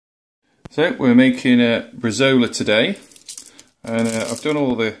So we're making a Bresola today, and I've done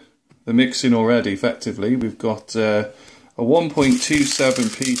all the mixing already effectively. We've got a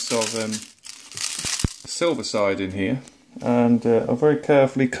 1.27 piece of silver side in here, and I've very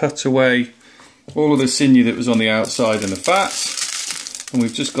carefully cut away all of the sinew that was on the outside and the fat, and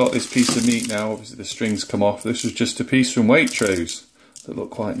we've just got this piece of meat now. Obviously the strings come off. This was just a piece from Waitrose that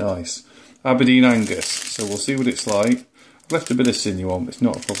looked quite nice. Aberdeen Angus, so we'll see what it's like. I've left a bit of sinew on, but it's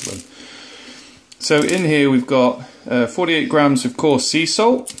not a problem. So in here we've got 48 grams of coarse sea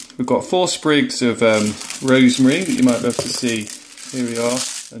salt. We've got 4 sprigs of rosemary that you might be able to see. Here we are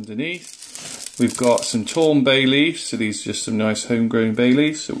underneath. We've got some torn bay leaves, so these are just some nice homegrown bay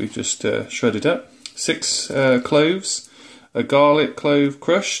leaves that we've just shredded up. 6 cloves, a garlic clove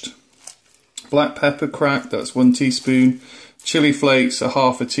crushed, black pepper cracked, that's 1 teaspoon, chili flakes, a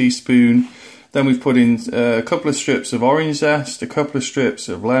half a teaspoon. Then we've put in a couple of strips of orange zest, a couple of strips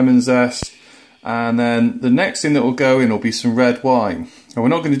of lemon zest, and then the next thing that will go in will be some red wine. Now we're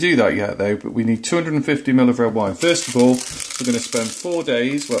not going to do that yet though, but we need 250 ml of red wine. First of all, we're going to spend 4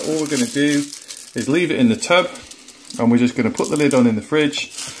 days where all we're going to do is leave it in the tub, and we're just going to put the lid on in the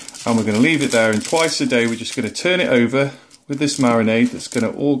fridge, and we're going to leave it there, and twice a day we're just going to turn it over with this marinade that's going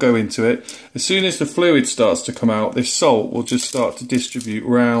to all go into it. As soon as the fluid starts to come out, this salt will just start to distribute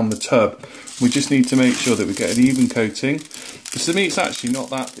around the tub. We just need to make sure that we get an even coating, because the meat's actually not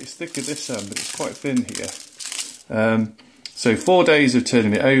that, it's thick at this end, but it's quite thin here. So 4 days of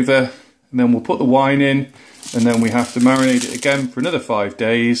turning it over, and then we'll put the wine in, and then we have to marinate it again for another 5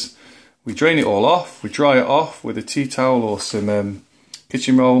 days. We drain it all off, we dry it off with a tea towel or some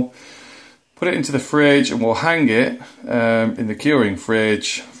kitchen roll, put it into the fridge, and we'll hang it in the curing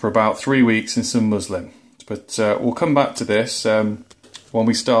fridge for about 3 weeks in some muslin. But we'll come back to this when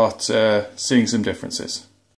we start seeing some differences.